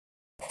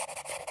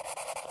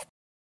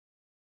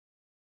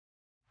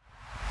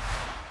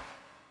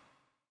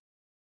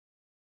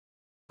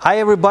Hi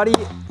everybody,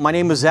 my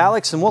name is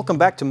Alex and welcome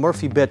back to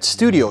Murphy Bed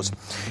Studios.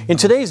 In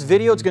today's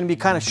video, it's going to be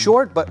kind of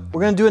short, but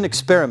we're going to do an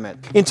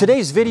experiment. In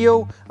today's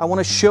video, I want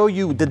to show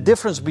you the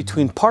difference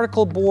between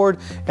particle board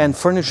and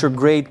furniture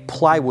grade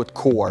plywood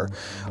core.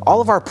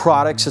 All of our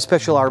products,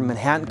 especially our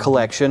Manhattan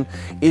collection,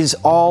 is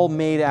all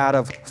made out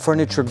of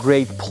furniture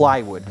grade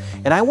plywood.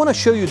 And I want to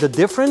show you the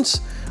difference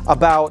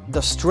about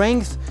the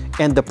strength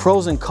and the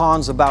pros and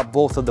cons about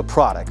both of the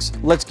products.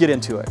 Let's get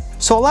into it.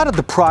 So a lot of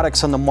the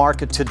products on the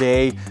market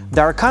today that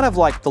are kind of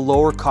like the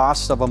lower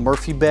cost of a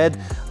Murphy bed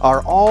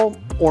are all,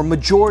 or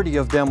majority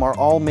of them are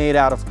all made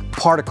out of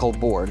particle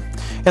board.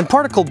 And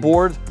particle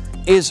board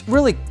is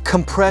really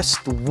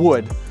compressed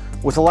wood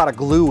with a lot of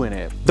glue in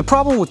it. The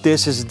problem with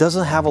this is it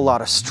doesn't have a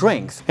lot of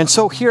strength. And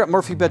so here at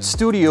Murphy Bed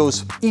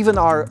Studios, even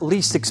our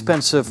least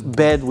expensive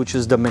bed, which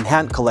is the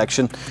Manhattan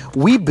collection,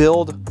 we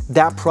build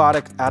that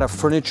product out of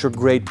furniture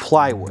grade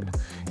plywood.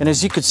 And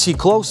as you can see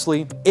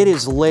closely, it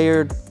is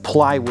layered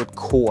plywood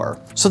core.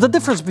 So the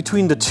difference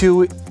between the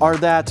two are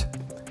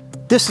that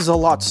this is a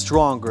lot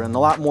stronger and a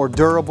lot more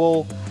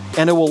durable,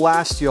 and it will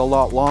last you a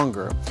lot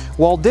longer.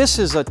 While this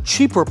is a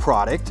cheaper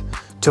product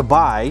to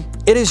buy,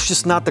 it is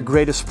just not the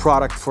greatest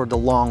product for the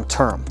long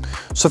term.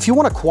 So if you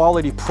want a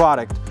quality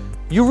product,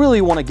 you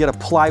really want to get a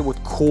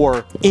plywood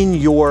core in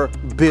your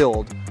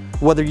build.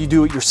 Whether you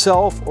do it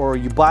yourself or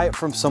you buy it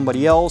from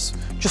somebody else,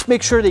 just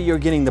make sure that you're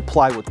getting the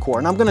plywood core.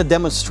 And I'm going to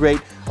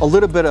demonstrate a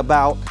little bit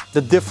about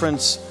the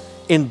difference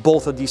in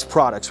both of these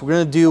products. We're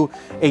going to do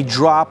a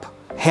drop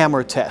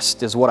hammer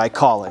test is what I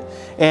call it.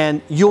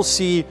 And you'll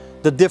see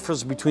the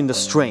difference between the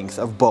strength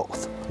of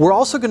both. We're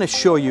also going to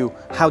show you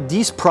how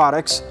these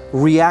products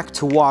react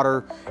to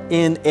water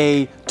in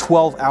a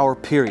 12-hour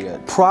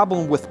period.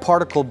 Problem with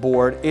particle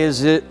board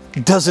is it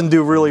doesn't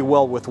do really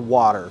well with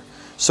water.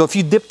 So if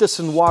you dip this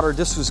in water,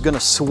 this is going to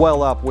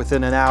swell up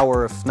within an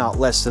hour, if not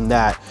less than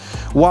that.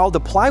 While the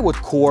plywood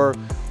core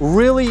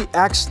really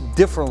acts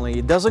differently.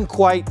 It doesn't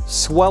quite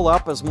swell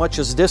up as much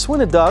as this one.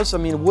 It does. I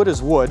mean, wood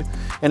is wood,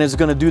 and it's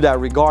going to do that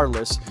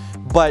regardless,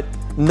 but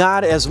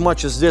not as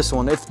much as this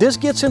one. If this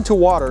gets into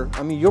water,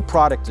 I mean, your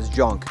product is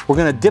junk. We're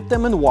going to dip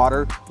them in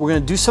water. We're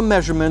going to do some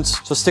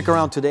measurements, so stick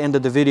around to the end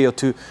of the video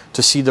to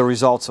see the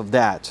results of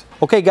that.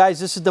 Okay guys,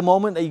 this is the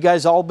moment that you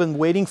guys all been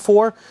waiting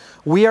for.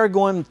 We are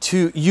going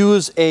to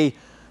use a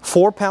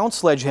 4-pound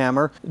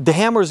sledgehammer. The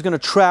hammer is going to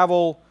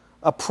travel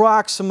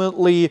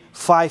approximately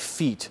 5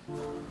 feet.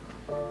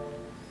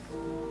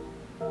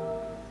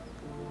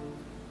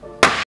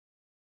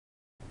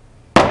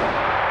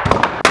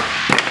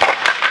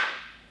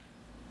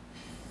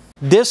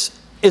 This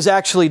is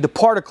actually the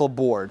particle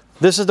board.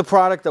 This is the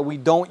product that we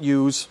don't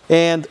use,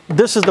 and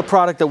this is the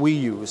product that we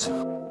use.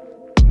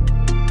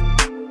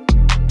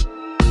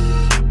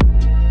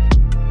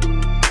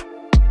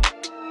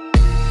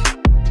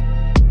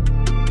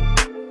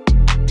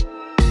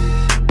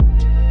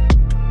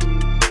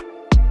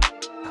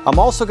 I'm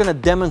also going to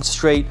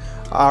demonstrate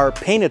our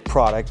painted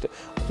product,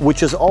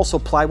 which is also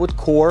plywood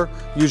core,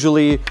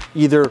 usually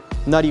either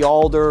nutty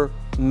alder,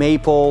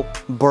 maple,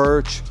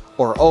 birch,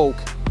 or oak.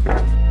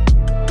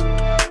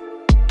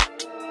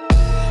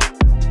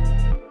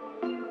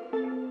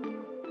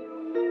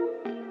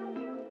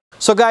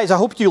 So guys, I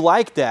hope you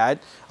like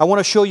that. I want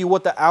to show you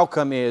what the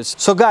outcome is.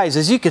 So guys,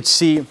 as you can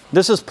see,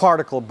 this is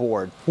particle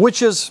board,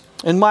 which is,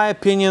 in my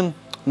opinion,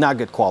 not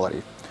good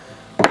quality.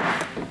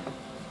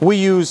 We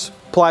use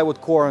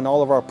plywood core in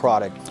all of our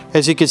product.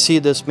 As you can see,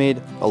 this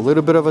made a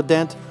little bit of a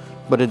dent,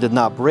 but it did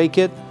not break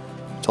it.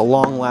 It's a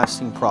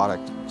long-lasting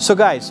product. So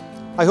guys,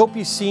 I hope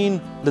you've seen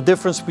the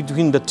difference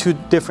between the two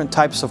different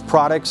types of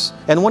products.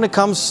 And when it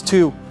comes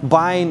to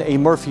buying a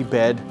Murphy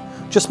bed,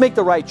 just make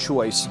the right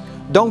choice.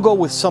 Don't go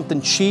with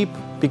something cheap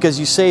because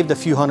you saved a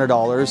few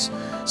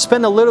 $100s.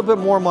 Spend a little bit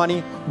more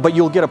money, but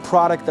you'll get a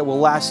product that will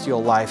last you a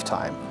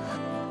lifetime.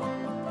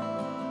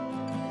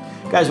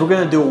 Guys, we're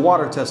going to do a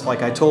water test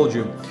like I told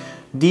you.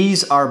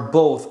 These are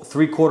both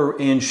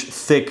 3/4 inch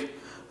thick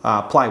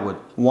plywood.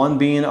 One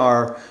being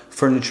our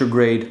furniture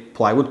grade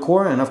plywood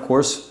core, and of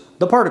course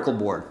the particle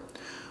board.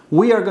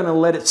 We are going to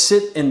let it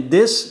sit in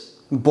this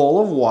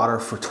bowl of water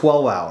for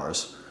 12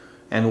 hours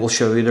and we'll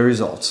show you the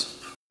results.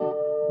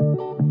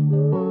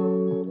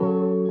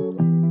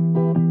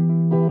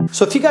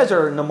 So if you guys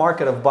are in the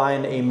market of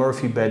buying a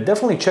Murphy bed,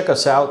 definitely check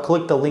us out.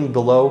 Click the link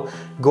below,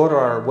 go to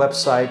our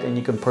website, and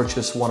you can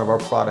purchase one of our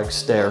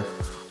products there.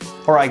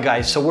 All right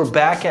guys, so we're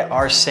back at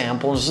our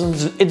samples.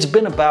 It's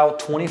been about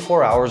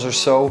 24 hours or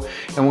so,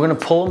 and we're gonna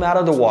pull them out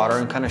of the water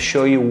and kind of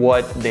show you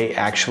what they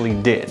actually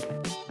did.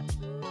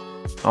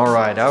 All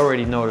right, I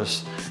already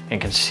noticed and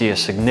can see a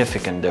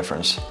significant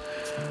difference.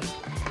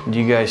 Do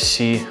you guys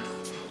see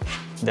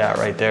that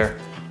right there?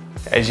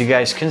 As you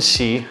guys can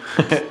see,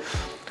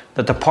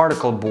 that the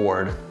particle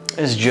board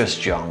is just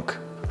junk.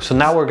 So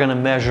now we're gonna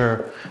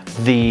measure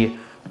the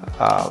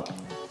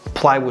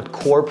plywood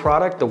core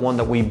product, the one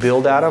that we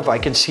build out of. I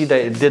can see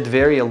that it did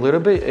vary a little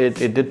bit.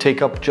 It did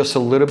take up just a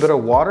little bit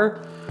of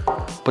water,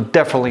 but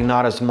definitely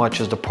not as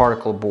much as the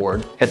particle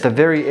board. At the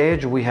very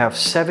edge, we have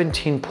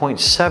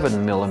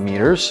 17.7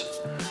 millimeters,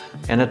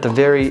 and at the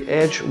very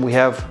edge we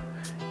have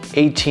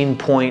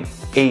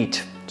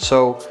 18.8.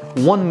 So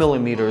 1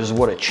 millimeter is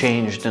what it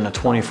changed in a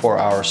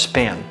 24-hour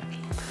span.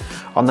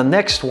 On the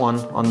next one,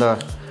 on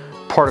the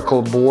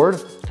particle board,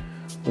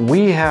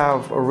 we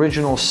have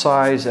original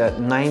size at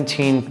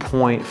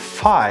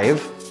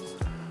 19.5,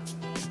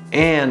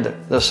 and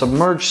the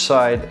submerged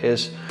side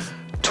is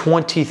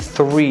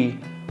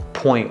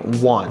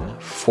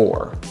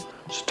 23.14.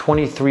 So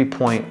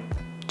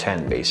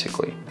 23.10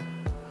 basically.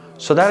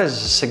 So that is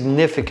a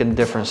significant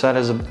difference. That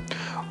is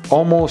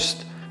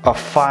almost a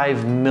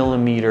 5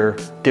 millimeter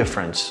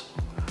difference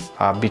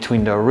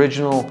between the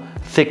original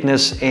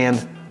thickness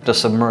and the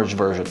submerged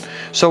version.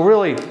 So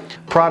really,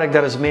 product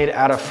that is made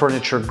out of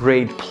furniture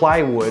grade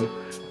plywood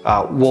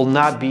will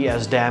not be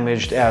as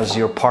damaged as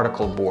your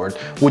particle board,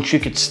 which you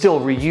could still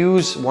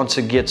reuse once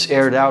it gets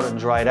aired out and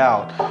dried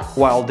out.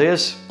 While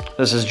this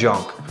is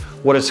junk.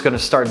 What it's going to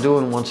start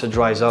doing once it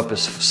dries up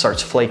is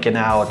starts flaking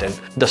out, and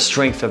the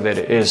strength of it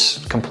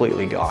is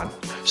completely gone.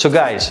 So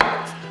guys,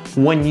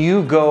 when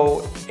you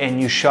go and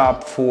you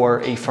shop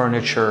for a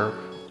furniture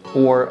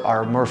or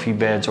our Murphy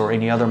beds or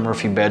any other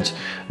Murphy beds,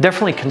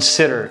 definitely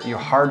consider your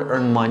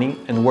hard-earned money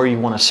and where you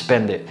want to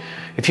spend it.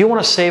 If you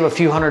want to save a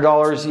few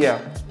 $100s,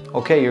 yeah,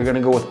 okay, you're going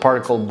to go with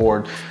particle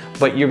board,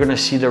 but you're going to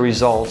see the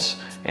results,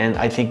 and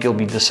I think you'll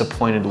be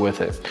disappointed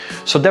with it.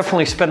 So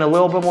definitely spend a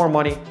little bit more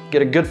money,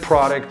 get a good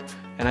product,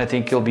 and I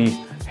think you'll be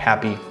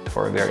happy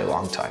for a very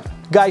long time.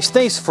 Guys,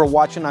 thanks for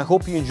watching. I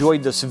hope you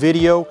enjoyed this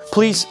video.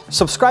 Please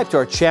subscribe to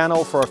our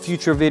channel for our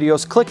future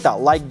videos. Click that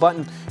like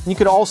button. And you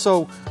can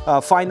also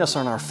find us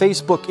on our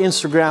Facebook,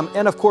 Instagram,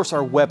 and of course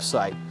our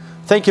website.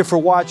 Thank you for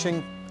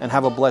watching, and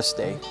have a blessed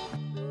day.